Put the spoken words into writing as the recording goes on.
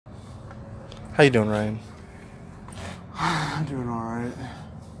How you doing, Ryan? I'm doing alright.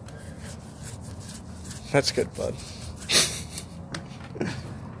 That's good, bud.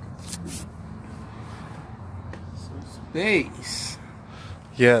 Space.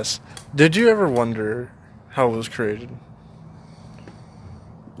 Yes. Did you ever wonder how it was created?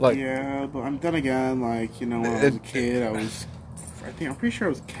 Yeah, but then again, when I was a kid, I'm pretty sure I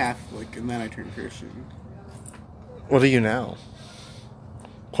was Catholic, and then I turned Christian. What are you now?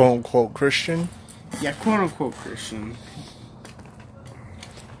 Quote unquote Christian? Yeah, quote unquote Christian.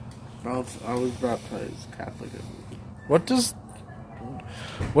 I was baptized Catholic. What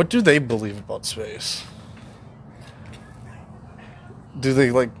do they believe about space? Do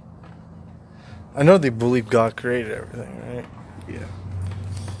they I know they believe God created everything, right? Yeah.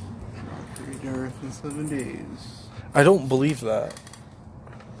 God created Earth in 7 days. I don't believe that.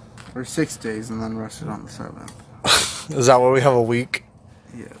 Or 6 days and then rested on the 7th. Is that why we have a week?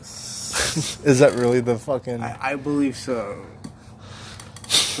 Yes. Is that really the fucking... I believe so.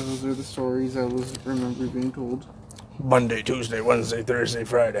 Those are the stories I remember being told. Monday, Tuesday, Wednesday, Thursday,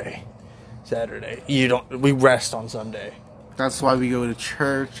 Friday, Saturday. We rest on Sunday. That's why we go to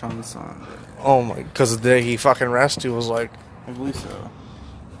church on Sunday. Oh my, because the day he fucking rested, he was like... I believe so.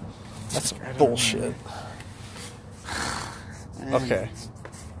 That's bullshit. Okay.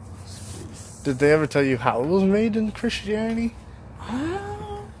 Did they ever tell you how it was made in Christianity?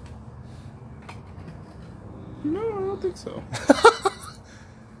 No, I don't think so.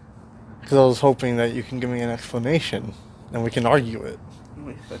 Because I was hoping that you can give me an explanation, and we can argue it.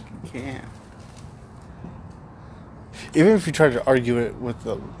 We fucking can't. Even if you try to argue it with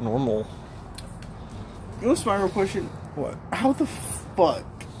the normal... You know what's my real question? What? How the fuck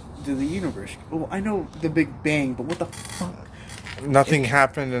did the universe... Well, I know the Big Bang, but what the fuck? Nothing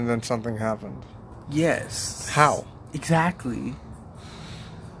happened and then something happened. Yes. How? Exactly.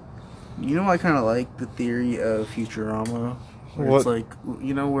 You know, I kind of like the theory of Futurama. Where it's like,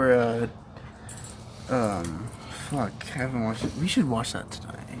 where, fuck, I haven't watched it. We should watch that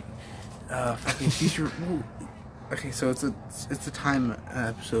tonight. Fucking Future... Okay, so it's a time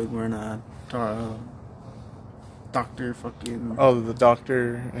episode where Dr. fucking... Oh, the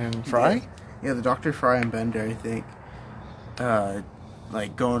Doctor and Fry? Yeah, the Dr. Fry and Bender, I think.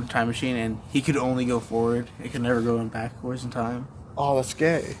 Go in a time machine, and he could only go forward. It could never go in backwards in time. Oh, that's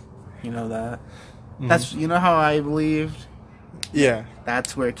gay. You know that? Mm-hmm. That's, you know how I believed? Yeah.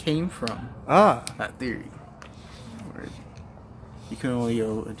 That's where it came from. Ah. That theory. Where you can only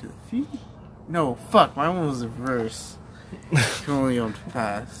go into the future. No, fuck, my one was the reverse. You can only go into the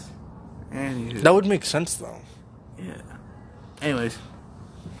past. That would make sense, though. Yeah. Anyways.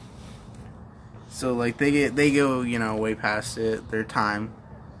 So, they go, way past it, their time.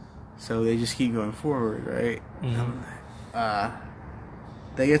 So they just keep going forward, right? Mm-hmm.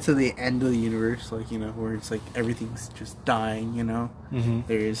 They get to the end of the universe, where it's everything's just dying, Mm-hmm.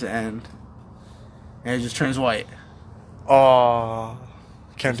 There is an end. And it just turns white. Oh,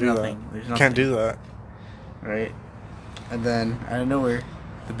 can't do There's that. nothing. Can't do that. Right? And then, out of nowhere,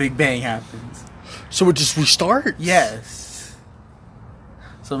 the Big Bang happens. So it just restarts? Yes.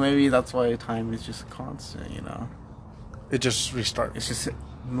 So maybe that's why time is just constant, It just restarts. It's just the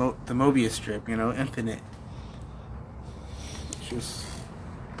Mobius strip, infinite. It's just...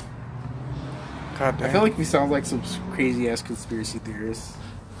 God damn. I feel like we sound like some crazy-ass conspiracy theorists.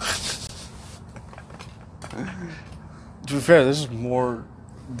 To be fair, this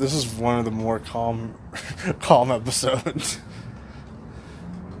is one of the more calm episodes.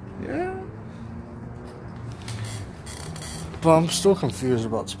 Yeah. But I'm still confused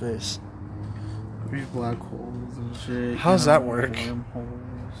about space. There's black holes and shit. How does that work?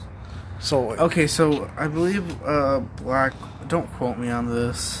 Wormholes. So Okay, so I believe don't quote me on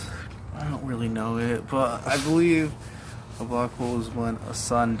this. I don't really know it, but I believe a black hole is when a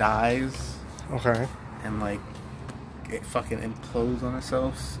sun dies. Okay. And it fucking implodes on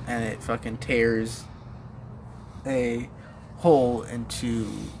itself, and it fucking tears a hole into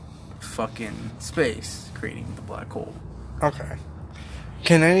fucking space, creating the black hole. Okay.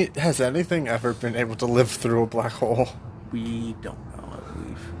 Has anything ever been able to live through a black hole? We don't know, I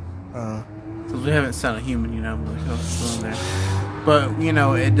believe. Because we haven't sent a human, it's still in there. But,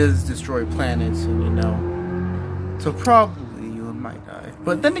 it does destroy planets, and, so probably you might die.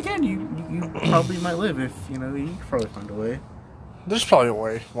 But then again, you probably might live if, you could probably find a way. There's probably a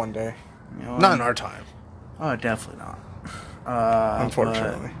way one day. Not in our time. Oh, definitely not.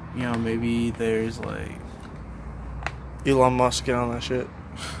 Unfortunately. But, maybe there's, Elon Musk, get on that shit.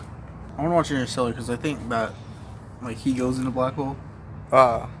 I want to watch Interstellar because I think that, he goes in a black hole.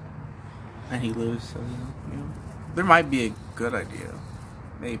 And he lives, so, there might be a good idea.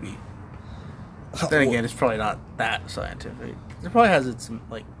 Maybe. Then again, it's probably not that scientific. It probably has its,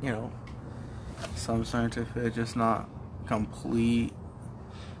 like, some scientific, just not complete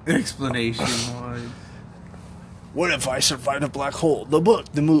explanation wise. What if I survived a black hole? The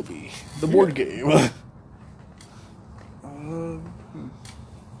book, the movie, the board game.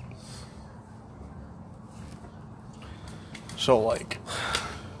 So, like,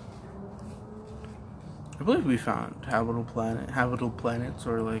 I believe we found habitable planets,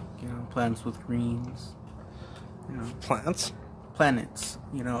 or like, planets with greens. plants? Planets,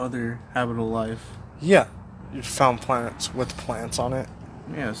 other habitable life. Yeah, you found planets with plants on it.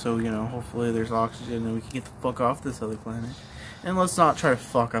 Yeah, so, hopefully there's oxygen and we can get the fuck off this other planet. And let's not try to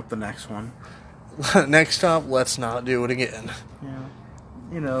fuck up the next one. Next stop, let's not do it again. Yeah.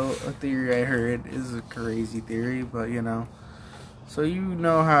 A theory I heard is a crazy theory, but, So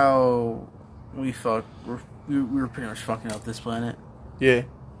how we were pretty much fucking up this planet. Yeah.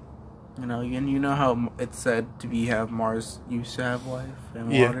 And how it's said to have Mars used to have life and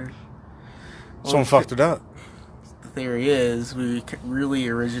water. Someone fucked it up. The theory is we really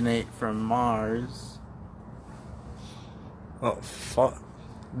originate from Mars. Oh, fuck.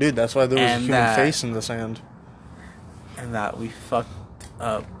 Dude, that's why there was a human face in the sand. And that we fucked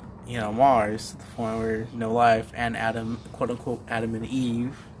up, Mars to the point where no life, and Adam, quote unquote, Adam and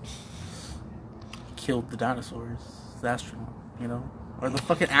Eve killed the dinosaurs. The astronaut, Or the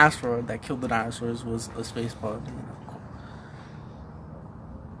fucking asteroid that killed the dinosaurs was a space pod,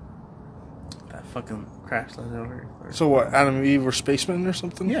 That fucking crashed landed over. So what, Adam and Eve were spacemen or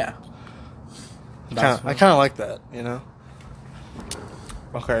something? Yeah. I kind of like that,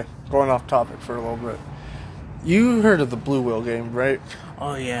 Okay, going off topic for a little bit. You heard of the Blue Whale game, right?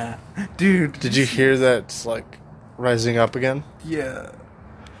 Oh, yeah. Dude. Did you hear that it's, like, rising up again? Yeah.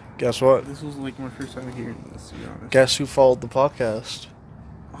 Guess what? This was, like, my first time hearing this, to be honest. Guess who followed the podcast?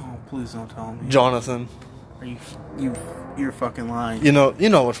 Oh, please don't tell me. Jonathan. Are you're fucking lying. You know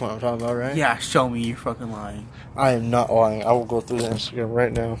which one I'm talking about, right? Yeah, show me you're fucking lying. I am not lying. I will go through the Instagram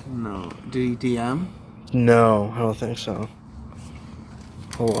right now. No. Did he DM? No, I don't think so.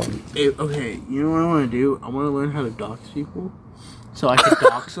 Hold on. Okay, you know what I want to do? I want to learn how to dox people. So I can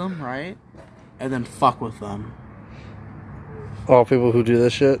dox them, right? And then fuck with them. All people who do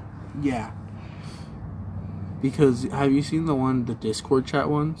this shit? Yeah. Because, have you seen the Discord chat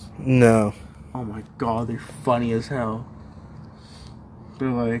ones? No. Oh my god, they're funny as hell. They're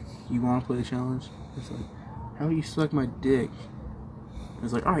like, you want to play the challenge? It's like, how do you suck my dick?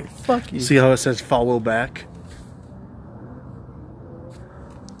 It's like, alright, fuck you. See how it says follow back?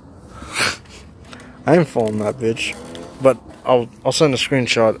 I ain't following that bitch. But I'll send a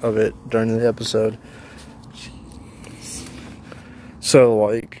screenshot of it during the episode. Jeez. So,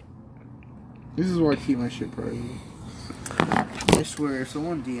 like... This is where I keep my shit private. I swear, if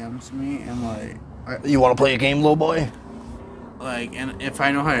someone DMs me and, like... You want to play a game, little boy? Like, and if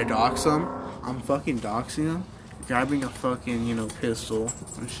I know how to dox them, I'm fucking doxing them, grabbing a fucking, pistol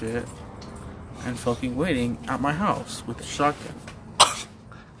and shit, and fucking waiting at my house with a shotgun.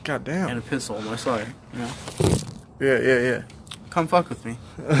 God damn. And a pistol on my side, Yeah. Come fuck with me.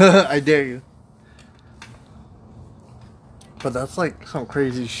 I dare you. But that's like some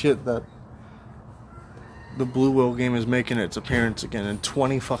crazy shit that the Blue Whale game is making its appearance again in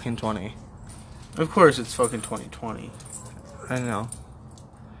 2020. Of course it's fucking 2020. I know.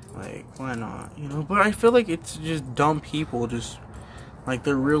 Like, why not? But I feel like it's just dumb people just... Like,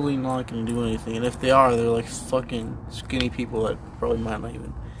 they're really not gonna do anything. And if they are, they're like fucking skinny people that probably might not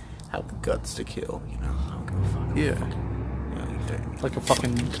even have the guts to kill, I don't give a fuck. Yeah. Like a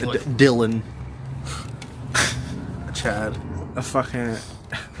fucking Dylan. A Chad. A fucking...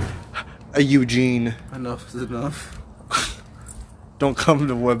 A Eugene. Enough is enough. Don't come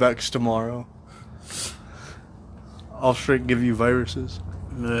to WebEx tomorrow. I'll straight give you viruses.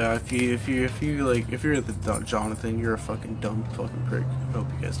 Yeah, if you're the Jonathan, you're a fucking dumb fucking prick. I hope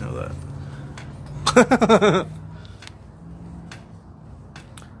you guys know that.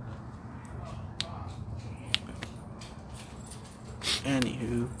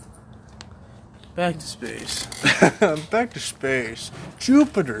 Anywho, back to space. Back to space.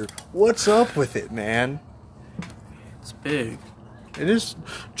 Jupiter. What's up with it, man? It's big. It is.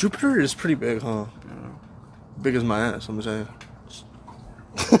 Jupiter is pretty big, huh? Yeah. Big as my ass, I'm gonna say.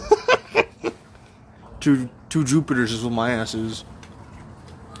 Two Jupiters is what my ass is.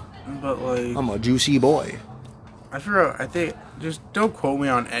 But like, I'm a juicy boy. I forgot. I think just don't quote me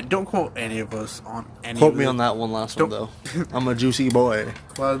on. Don't quote any of us on any. Quote of me this. on that one last one though. I'm a juicy boy.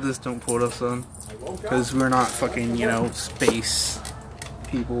 A lot of this don't quote us on, because we're not fucking space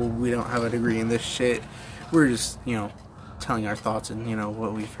people. We don't have a degree in this shit. We're just telling our thoughts and, you know,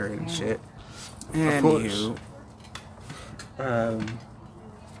 what we've heard and shit. Of course.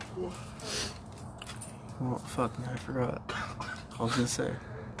 Well, fuck, I forgot. I was gonna say.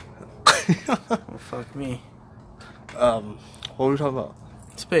 Well, fuck me. What were we talking about?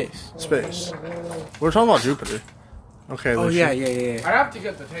 Space. Space. We're talking about Jupiter. Okay. Oh, Lucian. yeah. I have to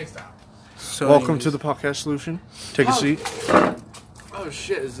get the taste out. So Welcome anyways, to the podcast solution. Take a seat. Oh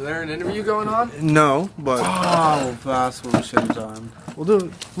shit, is there an interview going on? No, but Oh, that's what we should have done.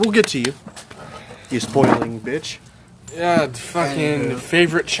 we'll get to you. You spoiling bitch. Yeah, fucking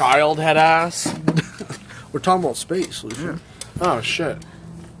favorite child head ass. We're talking about space, Lucian. Oh shit.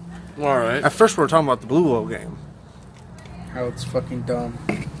 Alright. At first we were talking about the Blue Whale game. How it's fucking dumb.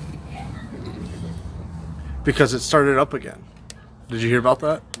 Because it started up again. Did you hear about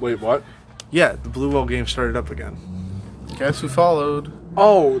that? Wait, what? Yeah, the Blue Whale game started up again. Guess who followed?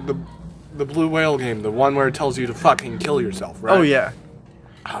 Oh, the blue whale game, the one where it tells you to fucking kill yourself, right? Oh yeah.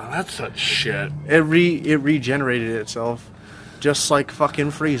 Oh, that's such shit. It regenerated itself. Just like fucking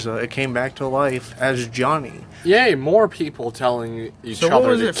Frieza. It came back to life as Johnny. Yay, more people telling each what other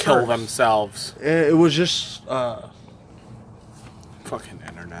was to it kill first? themselves. It was just Fucking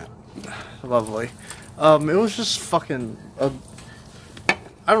internet. lovely. It was just fucking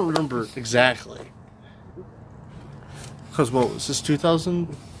I don't remember exactly. Because what was this, 2000?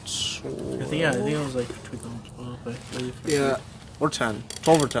 I think it was like 2012. Yeah. Or 10.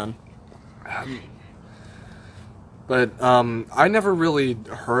 12 or 10. But I never really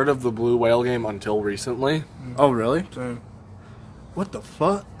heard of the blue whale game until recently. Oh, really? So, What the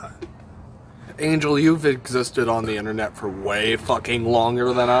fuck? Angel, you've existed on the internet for way fucking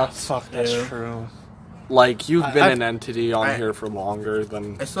longer than us. Fuck, that's Yeah. true. Like, you've been I've- an entity on here for longer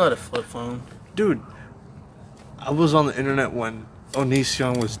than... I still had a flip phone. Dude, I was on the internet when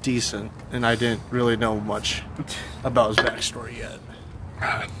Onision was decent, and I didn't really know much about his backstory yet.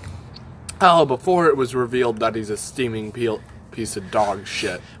 Oh, before it was revealed that he's a steaming piece of dog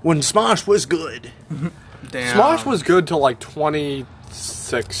shit. When Smosh was good. Damn. Smosh was good till like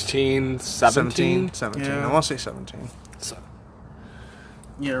 2016, 17. 17. Yeah. I want to say 17. So,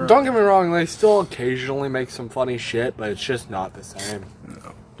 Yeah, right. don't get me wrong, they still occasionally make some funny shit, but it's just not the same.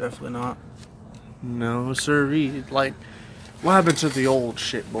 No, definitely not. No, sirree. Like, what happened to the old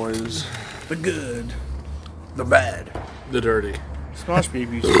shit, boys? The good. The bad. The dirty. Smosh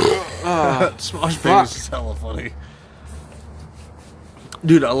babies. Smosh fuck. Babies is hella funny.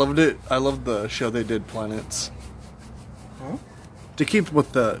 Dude, I loved it. I loved the show they did, Planets. Huh? To keep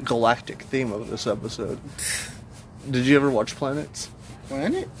with the galactic theme of this episode. Did you ever watch Planets?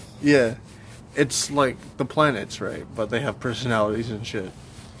 Planet? Yeah. It's like the planets, right? But they have personalities and shit.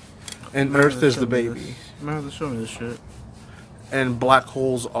 And Earth is the baby. Remember to show me this shit. And black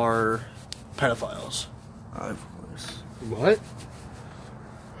holes are pedophiles. Of course. What?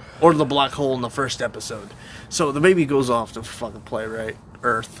 Or the black hole in the first episode. So the baby goes off to fucking play, right?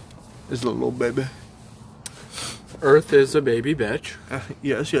 Earth is the little baby. Earth is a baby bitch.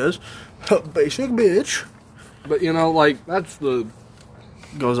 Yes. Basic bitch. But you know, like, that's the...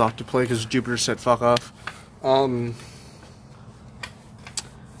 Goes off to play because Jupiter said fuck off.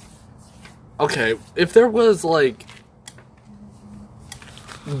 Okay, if there was, like,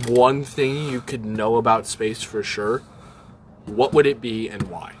 one thing you could know about space for sure, what would it be and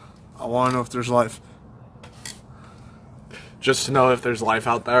why? I want to know if there's life. Just to know if there's life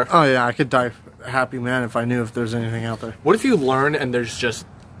out there? Oh yeah, I could die a happy man if I knew if there's anything out there. What if you learn and there's just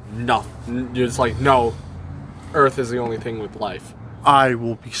nothing? You're just like, no, Earth is the only thing with life. I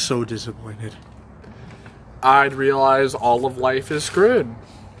will be so disappointed. I'd realize all of life is screwed.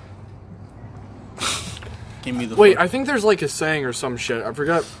 Give me the Wait, I think there's like a saying or some shit. I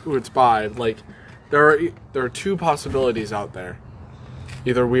forgot who it's by. Like, there are two possibilities out there.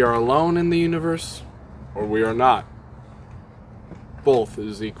 Either we are alone in the universe, or we are not. Both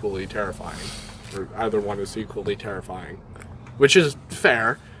is equally terrifying. Or either one is equally terrifying. Which is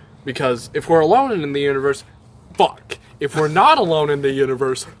fair, because if we're alone in the universe, fuck. If we're not alone in the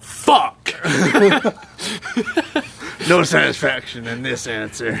universe, fuck. No satisfaction in this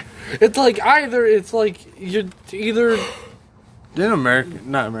answer. It's like you're either... In America,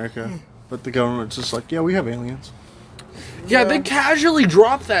 not America, but the government's just like, yeah, we have aliens. Yeah, they casually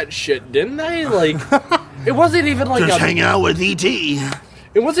dropped that shit, didn't they? Like, it wasn't even like out with E.T.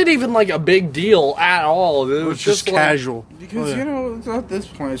 It wasn't even like a big deal at all. It was It's just like, casual. Because, you know, at this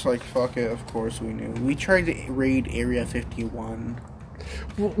point, it's like, fuck it, of course we knew. We tried to raid Area 51.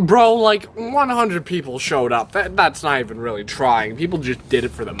 bro, like 100 people showed up. That's not even really trying. People just did it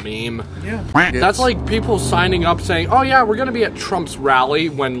for the meme. Yeah. That's like people signing up saying, "Oh yeah, we're gonna be at Trump's rally,"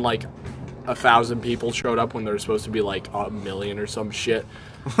 when like 1,000 people showed up when there was supposed to be like 1 million or some shit.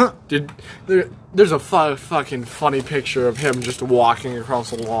 There's a fucking funny picture of him just walking across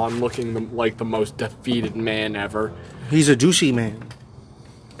the lawn looking like the most defeated man ever. He's a douchey man.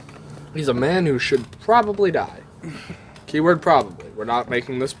 He's a man who should probably die. Keyword probably. We're not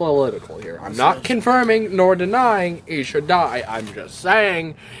making this political here. I'm not confirming nor denying he should die. I'm just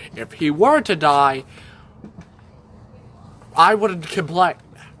saying, if he were to die, I wouldn't complain.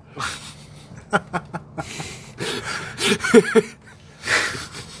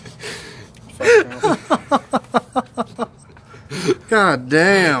 God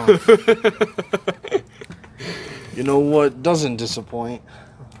damn. You know what doesn't disappoint?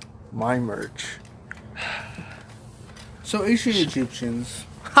 My merch. So ancient Egyptians.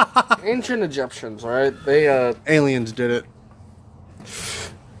 Ancient Egyptians, right? They, Aliens did it.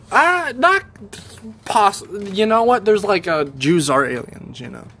 not possible. You know what? There's like a... Jews are aliens, you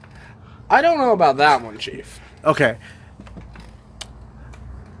know. I don't know about that one, Chief. Okay.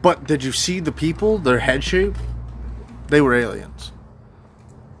 But did you see the people, their head shape? They were aliens.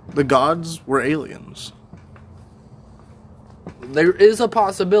 The gods were aliens. There is a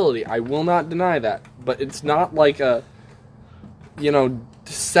possibility. I will not deny that. But it's not like a,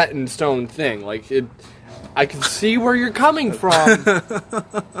 set in stone thing. Like, I can see where you're coming from.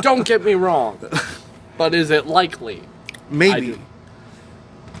 Don't get me wrong. But is it likely? Maybe.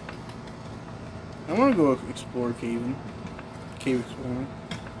 I want to go explore cave exploring.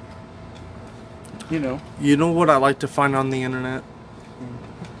 You know what I like to find on the internet?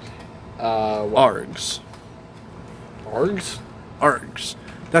 Args. Args? Args.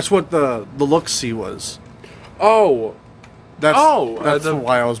 That's what the look-see was. Oh. That's that's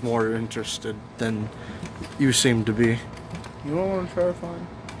why I was more interested than you seem to be. You don't want to try to find?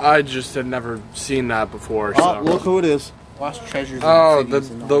 I just had never seen that before. Oh, So. look who it is. Lost treasures. Oh,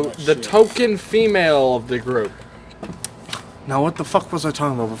 the token female of the group. Now, what the fuck was I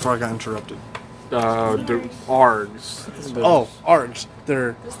talking about before I got interrupted? The Args. Oh, Args.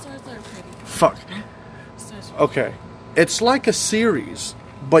 They're... The stars are pretty. Fuck. The stars are Okay. It's like a series,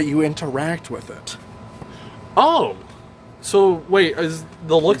 but you interact with it. Oh. So, wait, is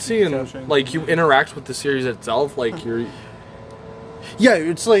the look-see and, like, you interact with the series itself? Like, you're... Yeah,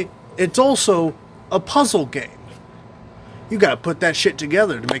 it's also a puzzle game. You gotta put that shit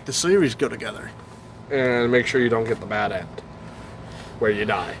together to make the series go together. And make sure you don't get the bad end. Where you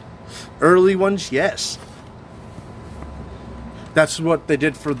die. Early ones, yes. That's what they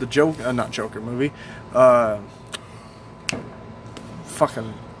did for the not Joker movie.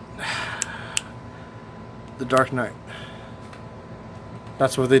 Fucking The Dark Knight.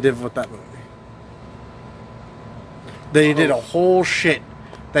 That's what they did with that movie. They did a whole shit.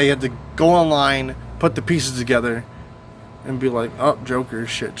 They had to go online, put the pieces together, and be like, oh, Joker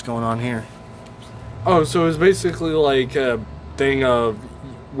shit's going on here. Oh, so it's basically like a thing of,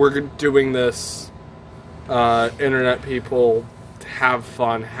 we're doing this, internet people, have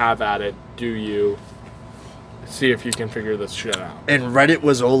fun, have at it, do you, see if you can figure this shit out. And Reddit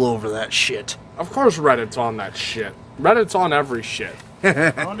was all over that shit. Of course Reddit's on that shit. Reddit's on every shit.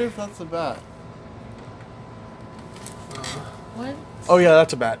 I wonder if that's a bat. What? Oh yeah,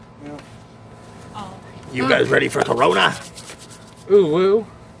 that's a bat. Yeah. Oh. You guys ready for Corona? Ooh woo.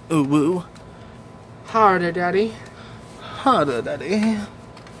 Ooh woo. Harder, daddy. Harder, daddy.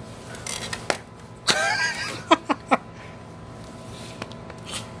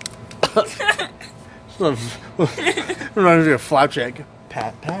 Reminds me of Flapjack.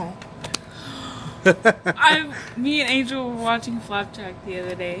 Pat, pat. Me and Angel were watching Flapjack the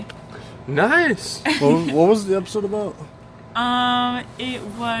other day. Nice. What was the episode about? It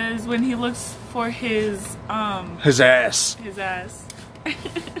was when he looks for his ass. his ass.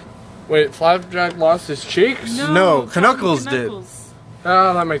 Wait, Flapjack lost his cheeks? No, Knuckles did. Knuckles.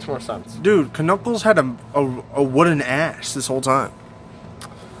 Oh, that makes more sense. Dude, Knuckles had a wooden ass this whole time.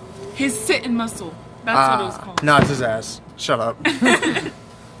 His sitting muscle. That's what it was called. No, it's his ass. Shut up.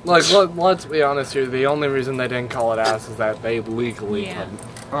 Like, let's be honest here. The only reason they didn't call it ass is that they legally Yeah. couldn't.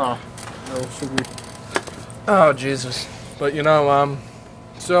 Oh, no sugar. Oh, Jesus. But,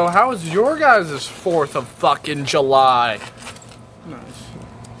 so how was your guys' 4th of fucking July? Nice.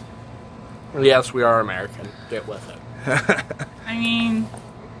 Yes, we are American. Get with it. I mean,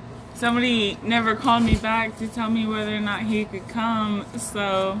 somebody never called me back to tell me whether or not he could come,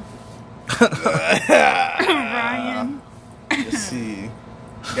 so... Ryan. Let's see.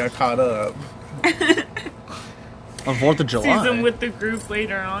 Got caught up. On 4th of July. Sees him with the group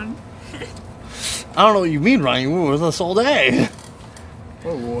later on. I don't know what you mean, Ryan. You were with us all day.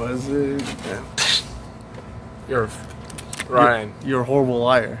 What was it? You're Ryan. You're a horrible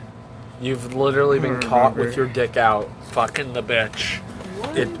liar. You've literally been caught with your dick out, fucking the bitch.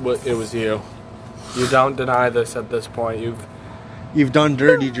 What? It was you. You don't deny this at this point. You've done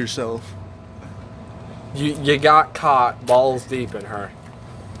dirtied yourself. You got caught balls deep in her.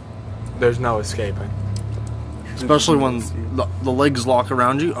 There's no escaping. Especially when the legs lock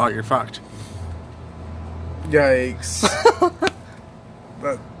around you. Oh, you're fucked. Yikes.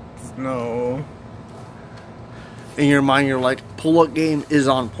 No. In your mind, you're like, pull-up game is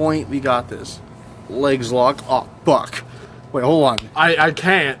on point. We got this. Legs lock. Oh, fuck. Wait, hold on. I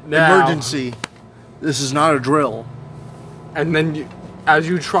can't now. Emergency. This is not a drill. And then as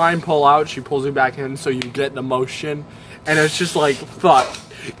you try and pull out, she pulls you back in, so you get the motion. And it's just like, fuck.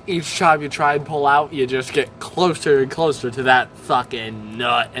 Each time you try and pull out, you just get closer and closer to that fucking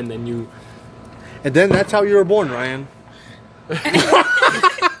nut. And then you... And then that's how you were born, Ryan.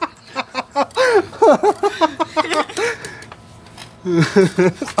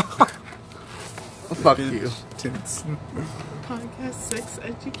 Fuck you. Podcast sex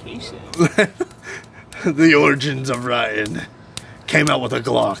education. The origins of Ryan came out with a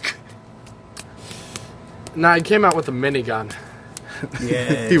Glock. Nah, he came out with a minigun.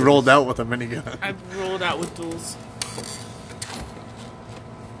 Yeah. He rolled out with a minigun. I rolled out with duels.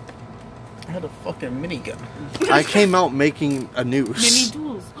 I had a fucking minigun. I came out making a noose. Mini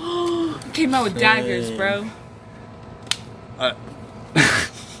duels. Came out with daggers, bro.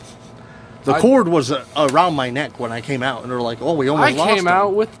 The cord was around my neck when I came out, and they're like, "Oh, we almost lost I came him."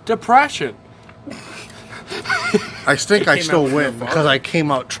 out with depression. I think I came still out win with no because I came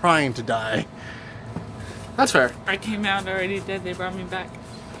out trying to die. That's fair. I came out already dead. They brought me back.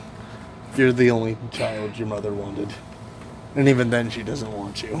 You're the only child your mother wanted, and even then, she doesn't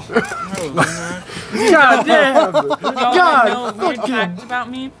want you. God damn! Y'all know a weird fact about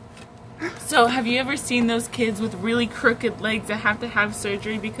me? So, have you ever seen those kids with really crooked legs that have to have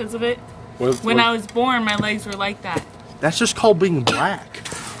surgery because of it? When I was born, my legs were like that. That's just called being black.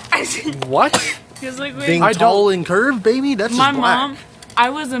 What? Because like Being tall and curved, baby. That's my just black. mom, I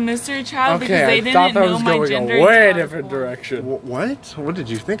was a mystery child because Okay, they I thought didn't that know was my going gender. a way different direction. What? What did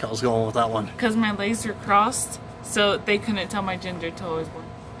you think I was going with that one? Because my legs were crossed, so they couldn't tell my gender till I was born.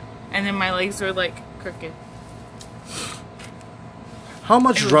 And then my legs were like crooked. How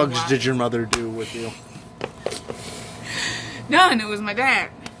much It was drugs black. did your mother do with you? None. It was my dad.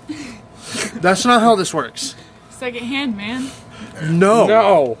 That's not how this works. Second hand, man. No.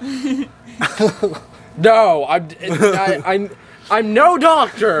 No. No, I'm no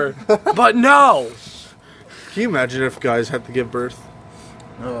doctor, but no. Can you imagine if guys had to give birth?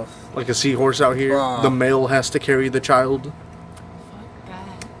 Oh. Like a seahorse out here? Wow. The male has to carry the child? Fuck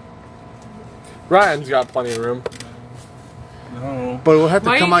that. Ryan's got plenty of room. No. But it will have to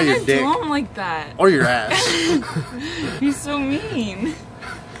Why come are out you your gonna dick. do him like that? Or your ass. You're so mean.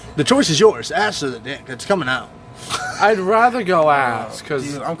 The choice is yours. Ass or the dick. It's coming out. I'd rather go ass,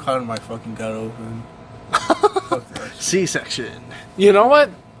 because, Dude, I'm cutting my fucking gut open. Fuck that shit. C-section. you know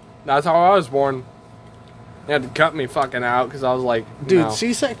what? That's how I was born. They had to cut me fucking out, because I was like, Dude, no.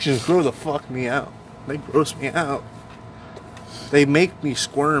 C-sections grow the fuck me out. They gross me out. They make me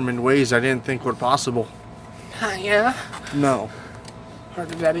squirm in ways I didn't think were possible. Yeah? No. Hard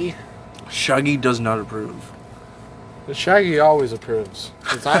to daddy. Shaggy does not approve. The Shaggy always approves,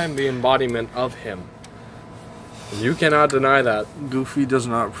 because I am the embodiment of him. You cannot deny that. Goofy does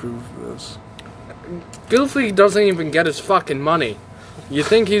not approve of this. Goofy doesn't even get his fucking money. You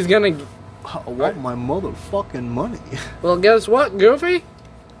think he's gonna... I want my motherfucking money. Well, guess what, Goofy?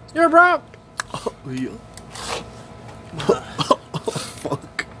 You're broke. Yeah.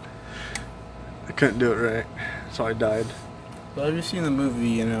 Fuck. I couldn't do it right, so I died. Well, have you seen the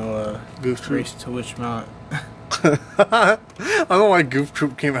movie, Goof Troop? Race to Witch Mountain? I don't know why Goof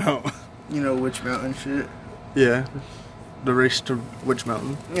Troop came out. Witch Mountain shit? Yeah. The Race to Witch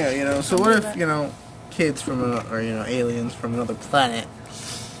Mountain. Yeah, so what if, kids from, aliens from another planet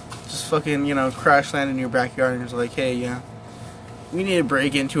just fucking, crash land in your backyard and just like, hey, we need to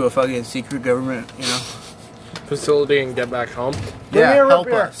break into a fucking secret government, Facility and get back home. Yeah, Give me a help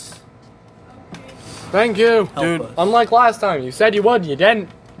root beer. us. Thank you. Help Dude, us. unlike last time, you said you would, you didn't.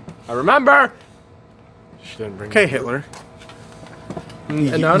 I remember. She didn't bring Okay, Hitler.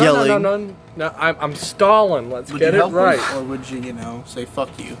 No, I'm stalling. Let's Would get you it help right. us, or would you, say fuck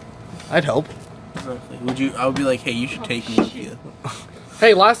you? I'd help. Exactly. I would be like, hey, you should take me with you.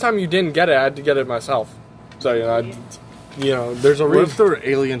 Hey, last time you didn't get it, I had to get it myself. So, there's a What if reason. there were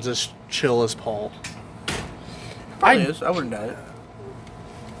aliens as chill as Paul? I wouldn't doubt it.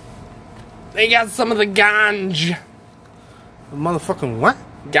 They got some of the ganja. Motherfucking what?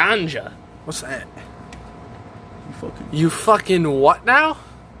 Ganja. What's that? You fucking... You fucking what now?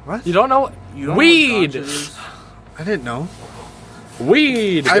 What? You don't know? You don't Weed! know what ganja is? I didn't know.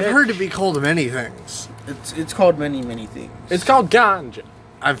 Weed! I've bitch. heard it be called many things. It's called many things. It's called ganja.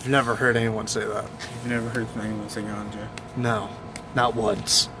 I've never heard anyone say that. You've never heard anyone say ganja. No. Not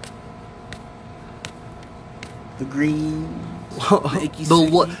once. The green. icky The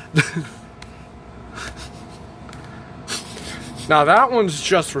what? Now that one's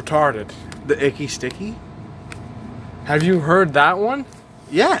just retarded. The icky sticky? Have you heard that one?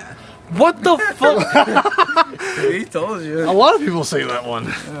 Yeah. What the fuck? He told you. A lot of people say that one.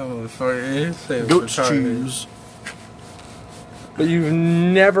 Oh, sorry. Goat's cheese. But you've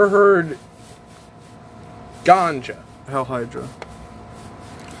never heard ganja. Hell Hydra.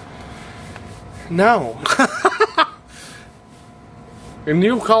 No. And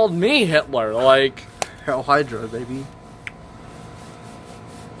you called me Hitler, like... Hell Hydra, baby.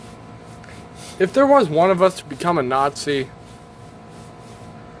 If there was one of us to become a Nazi,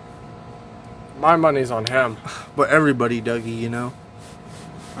 my money's on him. But everybody, Dougie, you know?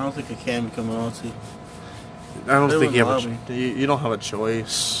 I don't think I can become a Nazi. I don't They think you wouldn't have you don't have a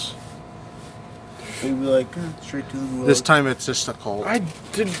choice. They'd be like, straight to the gulag. This time it's just a cult.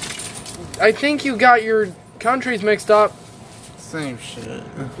 I think you got your countries mixed up. Same shit.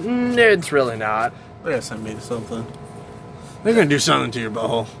 It's really not. They're gonna send me to something. They're gonna do something to your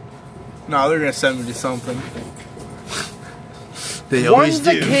butthole. No, they're gonna send me to something. They always One's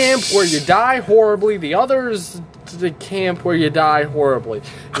the do. camp where you die horribly, the other's the camp where you die horribly.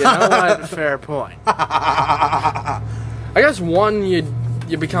 You know what? Fair point. I guess one you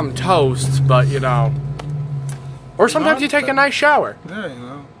become toast, but you know. Or sometimes you take a nice shower. Yeah, you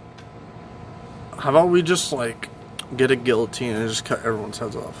know. How about we just like get a guillotine and just cut everyone's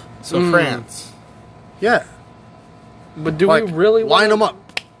heads off? So France. Yeah. But do Like, we really line them up?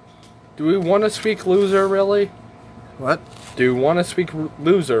 Do we want to speak loser, really? What? Do we want to speak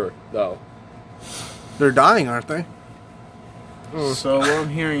loser, though? They're dying, aren't they? So what I'm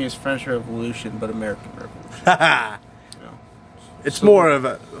hearing is French Revolution, but American Revolution. Haha. You know. It's So- more of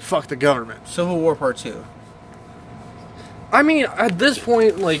a fuck the government. Civil War Part 2. I mean, at this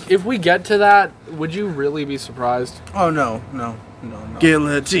point, like, if we get to that, would you really be surprised? Oh, no.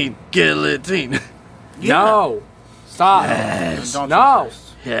 Guillotine, guillotine. No! Stop! Yes. Don't No. you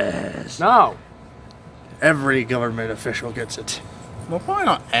first. Yes. No! Every government official gets it. Well, probably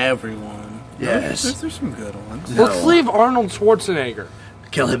not everyone. Yes. There's some good ones. No. Let's leave Arnold Schwarzenegger.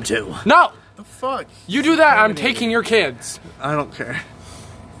 Kill him too. No! The fuck? You do that, I'm taking your kids. I don't care.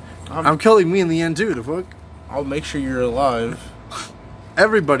 I'm killing me in the end too, the fuck? I'll make sure you're alive.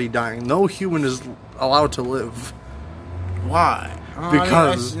 Everybody dying. No human is allowed to live. Why?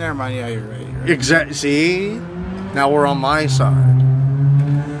 Because- never mind. Yeah, you're right. Exactly. See? Now we're on my side.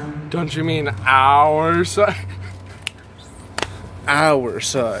 Don't you mean our side? Our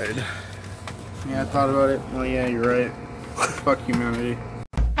side. Yeah, I thought about it. Well, yeah, you're right. Fuck humanity.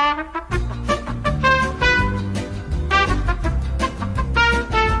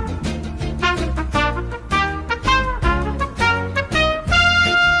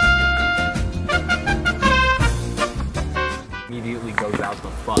 Immediately goes out the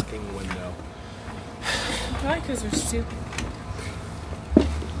fucking window. Why? Because they're stupid.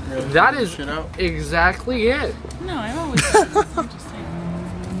 That is Shit out. exactly it. No, I'm always I'm just saying.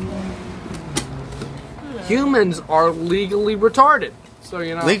 Humans are legally retarded. So,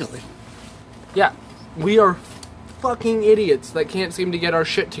 you know. Legally. Yeah. We are fucking idiots that can't seem to get our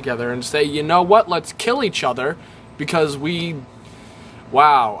shit together and say, you know what, let's kill each other because we...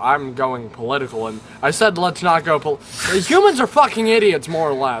 Wow, I'm going political, and I said let's not go humans are fucking idiots, more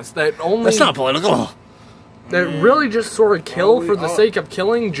or less. That only... That's not political. That really just sort of kill we for the are. sake of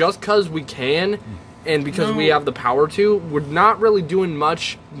killing just because we can and because we have the power to. We're not really doing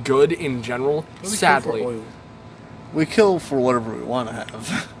much good in general, sadly. We kill for whatever we want to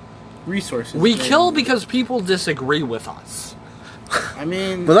have. Resources. We maybe. kill because people disagree with us. I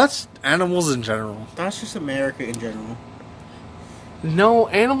mean, But that's animals in general. that's just America in general. No,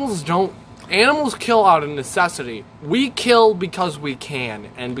 animals don't. Animals kill out of necessity. We kill because we can,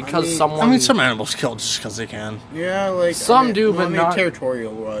 and because someone... I mean, some animals kill just because they can. Yeah, like Some do, but not-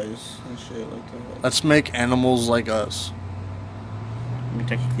 territorial wise and shit like that. Let's make animals like us. I mean,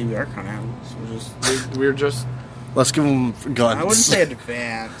 technically, we are kind of animals. We're just. We're just... Let's give them guns. I wouldn't say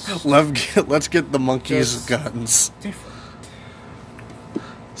advanced. Let's get the monkeys Just- guns. Different.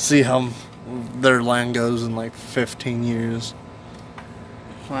 See how their land goes in like 15 years.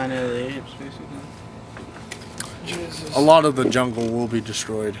 Planet of the Apes, basically. A lot of the jungle will be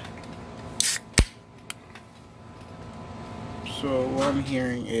destroyed. So what I'm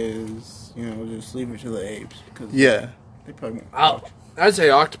hearing is, just leave it to the apes because Yeah. they probably won't. Oh, I'd say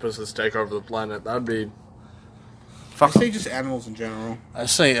octopuses take over the planet. That'd be... I'd say just animals in general. I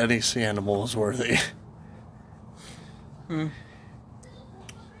say any sea animal is worthy.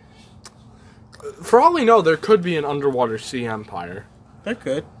 For all we know, there could be an underwater sea empire. That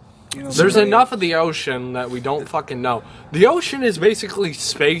could. There's enough of the ocean that we don't fucking know. The ocean is basically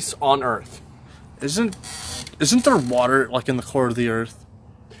space on Earth. Isn't there water like in the core of the Earth?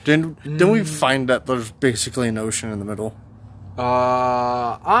 Didn't we find that there's basically an ocean in the middle?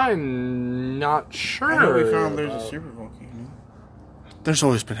 I'm not sure. I know we found there's a super volcano. There's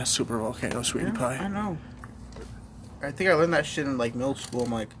always been a super volcano, sweetie pie. I know. I think I learned that shit in like middle school.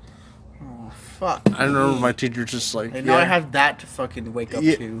 I'm like, oh fuck. I remember my teacher just like. And now I have that to fucking wake up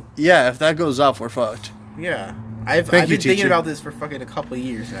to. Yeah, if that goes off, we're fucked. Yeah, I've been thinking about this for fucking a couple of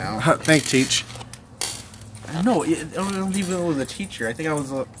years now. Thank teach. No, I don't even know it was a teacher. I think I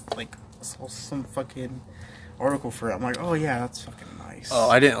was like saw some fucking article for it. I'm like, oh yeah, that's fucking nice. Oh,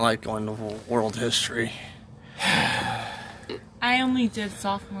 I didn't like going to world history. I only did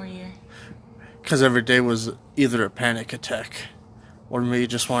sophomore year. Because every day was either a panic attack or me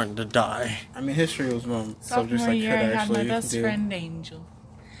just wanting to die. I mean, history was one subject Sophomore I year, I could had my actually best do. friend Angel,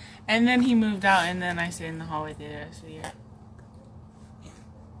 and then he moved out, and then I stayed in the hallway the rest of the year.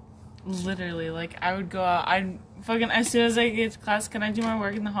 Literally, like I would go out. I'd fucking as soon as I get to class, can I do my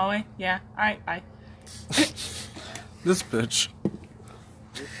work in the hallway? Yeah. All right. Bye. This bitch.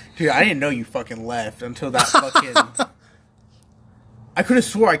 Dude, I didn't know you fucking left until that fucking. I could have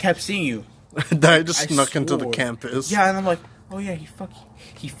swore I kept seeing you. I just snuck into the campus. Yeah, and I'm like, oh yeah,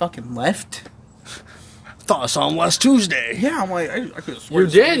 he fucking left. Thought I saw him last Tuesday. Yeah, I'm like, I could have sworn. You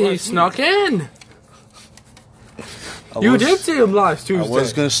did. He snuck in. You did see him last Tuesday. I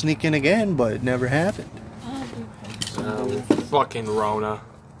was gonna sneak in again, but it never happened. Fucking Rona.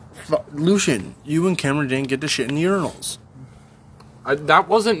 Lucian, you and Cameron didn't get to shit in the urinals. That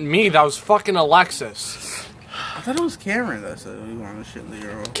wasn't me. That was fucking Alexis. I thought it was Cameron that said we wanted to shit in the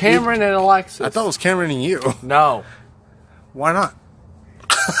urinal. Cameron and Alexis. I thought it was Cameron and you. No. Why not?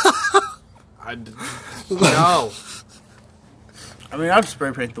 No. I mean, I'd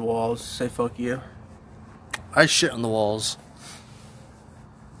spray paint the walls. Say fuck you. I shit on the walls.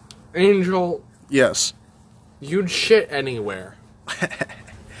 Angel, Yes. you'd shit anywhere.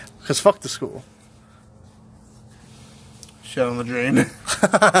 Because fuck the school. Shit on the drain.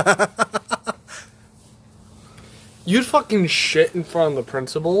 You'd fucking shit in front of the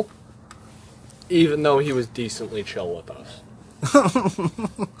principal, even though he was decently chill with us.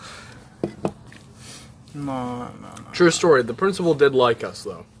 No. True story. The principal did like us,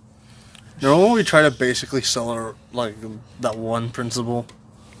 though. You know when we try to basically sell her, like, that one principal?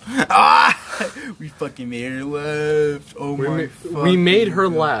 We fucking made her left. Oh my fucking We made her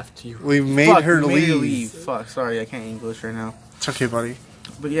God. left. We made her leave. Fuck, sorry, I can't English right now. It's okay, buddy.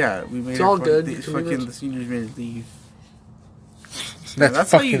 But yeah, we made It's her all good. The seniors made her leave. That's how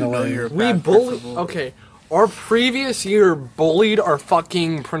fucking you know hilarious. you're a We bad bullied. principal. Okay. Our previous year bullied our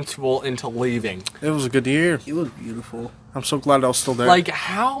fucking principal into leaving. It was a good year. It was beautiful. I'm so glad I was still there. Like,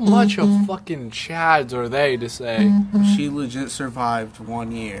 how much of fucking chads are they to say? She legit survived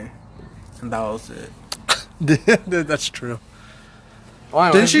 1 year, and that was it. That's true.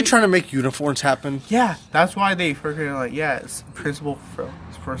 Well, Didn't she try to make uniforms happen? Yeah, that's why they freaking like, yeah, it's principal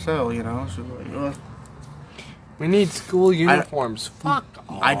for sale, you know. She was like, ugh. We need school uniforms. Fuck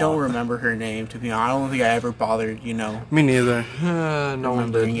off. I don't remember her name, to be honest. I don't think I ever bothered, you know, Me neither. No one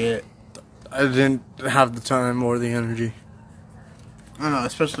remembering did. it. I didn't have the time or the energy. I don't know,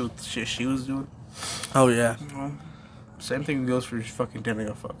 especially with the shit she was doing. Oh, yeah. Well, same thing goes for just fucking dating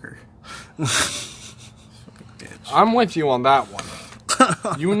a fucker. Fucking bitch. I'm with you on that one.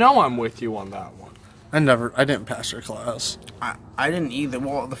 You know I'm with you on that one. I didn't pass her class. I didn't either.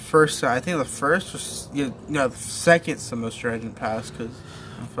 Well, the first was, the second semester I didn't pass because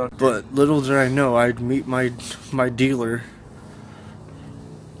I fucked her. But little did I know I'd meet my dealer.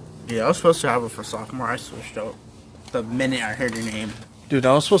 Yeah, I was supposed to have her for sophomore. I switched out the minute I heard her name. Dude,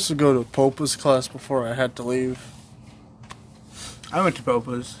 I was supposed to go to Popa's class before I had to leave. I went to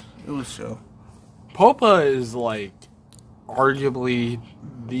Popa's. It was chill. Popa is like arguably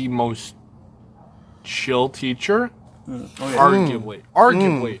the most chill teacher. Oh, yeah.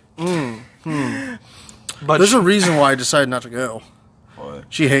 Arguably. But There's a reason why I decided not to go. What?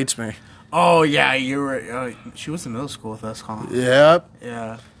 She hates me. Oh, yeah, you were. She was in middle school with us, huh? Yep.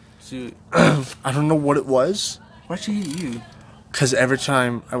 Yeah. She, I don't know what it was. why'd she hate you? Because every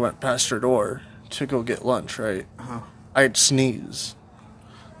time I went past her door to go get lunch, right, I'd sneeze.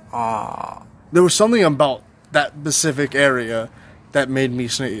 Ah. There was something about that specific area that made me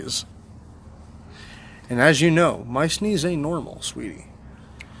sneeze. And as you know, my sneeze ain't normal, sweetie.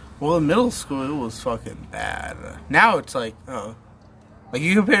 Well, in middle school, it was fucking bad. Now it's like, like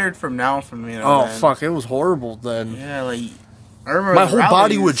you compared from now from, you know. Oh, then. fuck, it was horrible then. Yeah, like, I remember my whole rallies.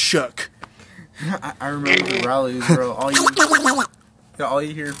 body would shook. I remember the rallies, bro. All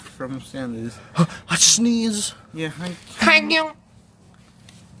you hear from Sanders. I sneeze. Yeah,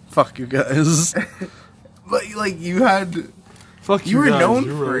 Fuck you guys. But, like, you had... Fuck you were guys, known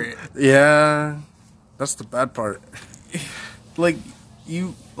for it. Yeah. That's the bad part. Like,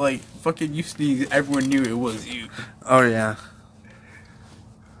 you, like, fucking you sneeze, everyone knew it was you. Oh, yeah.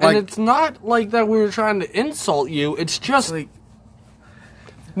 And it's not like that we were trying to insult you. It's just like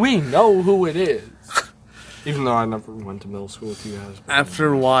we know who it is. Even though I never went to middle school with you guys.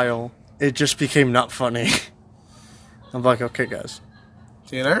 After a while, it just became not funny. I'm like, okay, guys.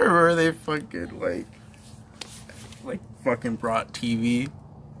 Dude, I remember they fucking, like fucking brought TV.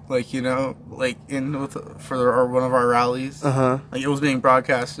 Like, you know, like, for one of our rallies. Uh-huh. Like, it was being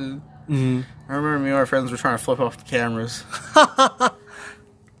broadcasted. Mm-hmm. I remember me and my friends were trying to flip off the cameras.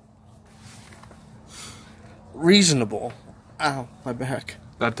 Reasonable. Ow, my back.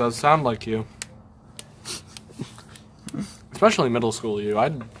 That does sound like you. Especially middle school you.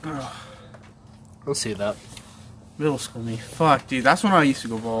 I'll see that. Middle school me. Fuck, dude. That's when I used to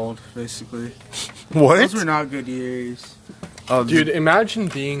go bald, basically. What? Those were not good years. Oh, Dude, imagine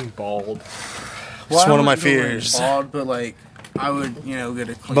being bald. It's one of my I wouldn't go, like, fears. bald, but, like, I would, you know, get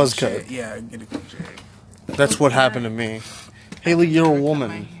a clean Buzz shave. cut. Yeah, get a clean shave. That's what happened to me. Haley, you're a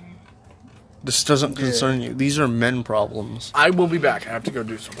woman. This doesn't concern you. These are men problems. I will be back. I have to go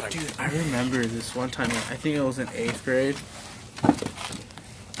do something. Dude, I remember this one time. I think it was in 8th grade.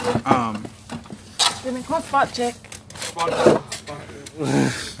 Gonna come spot check.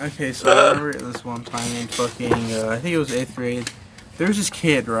 Okay, so I remember this one time in fucking, I think it was 8th grade. There was this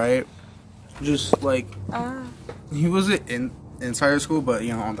kid, right? Just like, he wasn't inside of school, but, you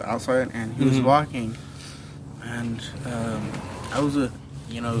know, on the outside, and he was walking. And, I was with,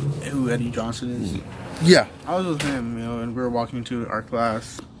 you know, who Eddie Johnson is? Yeah. I was with him, you know, and we were walking to our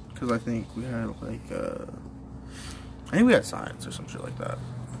class, because I think we had, like, I think we had science or some shit like that.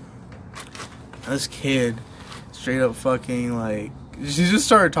 And this kid straight up fucking, like, she just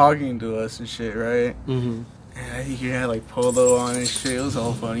started talking to us and shit, right? Mm-hmm. And I think he had, like, polo on and shit. It was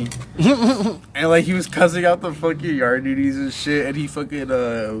all funny. And, like, he was cussing out the fucking yard duties and shit. And he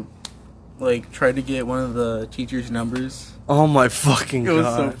fucking, like, tried to get one of the teacher's numbers. Oh my fucking god. It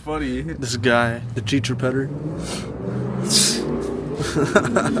was so funny. This guy, the teacher petter.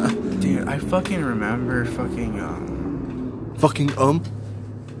 Dude, I fucking remember fucking,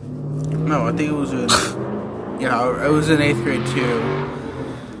 No, I think it was in... yeah, it was in 8th grade, too.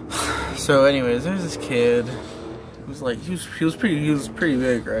 So, anyways, there's this kid. He was like, he was pretty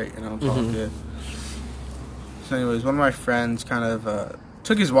big, right? You know, tall kid. So, anyways, one of my friends kind of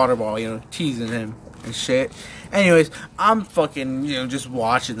took his water bottle, you know, teasing him and shit. Anyways, I'm fucking, you know, just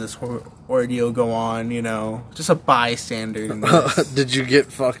watching this ordeal go on, you know, just a bystander in this. Did you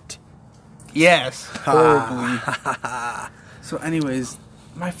get fucked? Yes, horribly. So, anyways,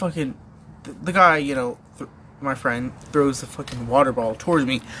 my fucking the guy, you know. My friend throws the fucking water bottle towards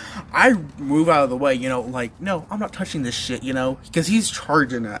me. I move out of the way, you know, like, no, I'm not touching this shit, you know, because he's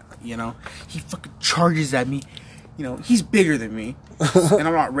charging at, you know, he fucking charges at me, you know, he's bigger than me, and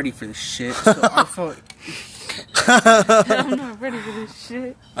I'm not ready for this shit, so I felt... I'm not ready for this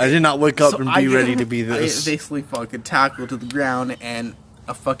shit. I did not wake up and be ready to be I this. basically fucking tackled to the ground and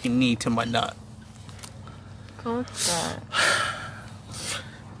a fucking knee to my nut. What's that?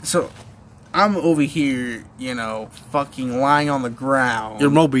 So... I'm over here, you know, fucking lying on the ground. Your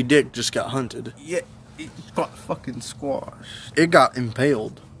Moby Dick just got hunted. Yeah, it got fucking squashed. It got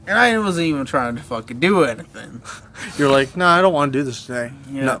impaled. And I wasn't even trying to fucking do anything. You're like, nah, I don't want to do this today.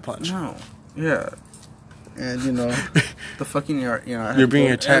 Yeah, Nut punch. No. Yeah. And, you know, the fucking, you know... I had You're to being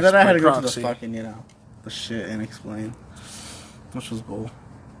go, attacked and then I had by to go to proxy. the fucking, you know, the shit and explain. Which was bull.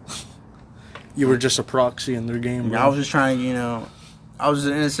 You were just a proxy in their game, bro. I was just trying, you know... I was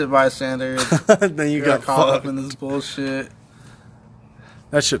an innocent bystander. Then you got caught up fucked. in this bullshit.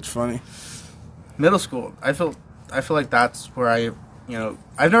 That shit's funny. Middle school. I feel like that's where I, you know...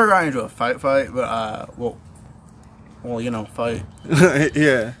 I've never gotten into a fight, but, well, you know, fight.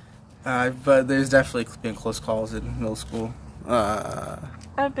 Yeah. But there's definitely been close calls in middle school.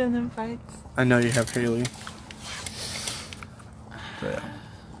 I've been in fights. I know you have, Haley. But, yeah.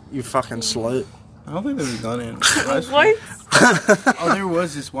 You fucking slut. I don't think there's a gun in high school. What? Oh, there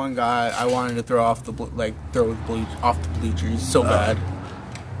was this one guy I wanted to throw off the off the bleachers so bad.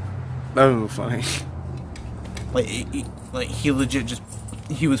 That would be funny. Like he legit just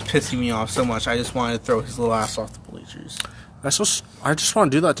he was pissing me off so much. I just wanted to throw his little ass off the bleachers. I just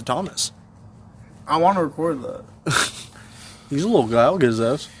want to do that to Thomas. I want to record that. He's a little guy. I'll get his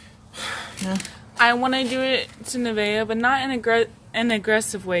ass. Yeah. I want to do it to Nevaeh, but not in an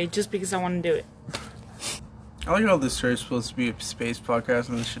aggressive way, just because I want to do it. I like how this show is supposed to be a space podcast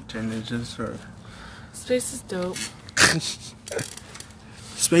and this shit turned into this. Space is dope.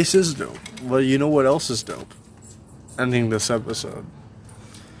 Space is dope. Well, you know what else is dope? Ending this episode.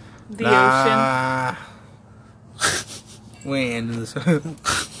 The ocean. We ain't ending this.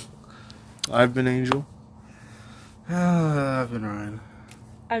 I've been Angel. I've been Ryan.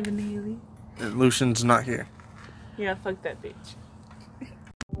 I've been Haley. And Lucian's not here. Yeah, fuck that bitch.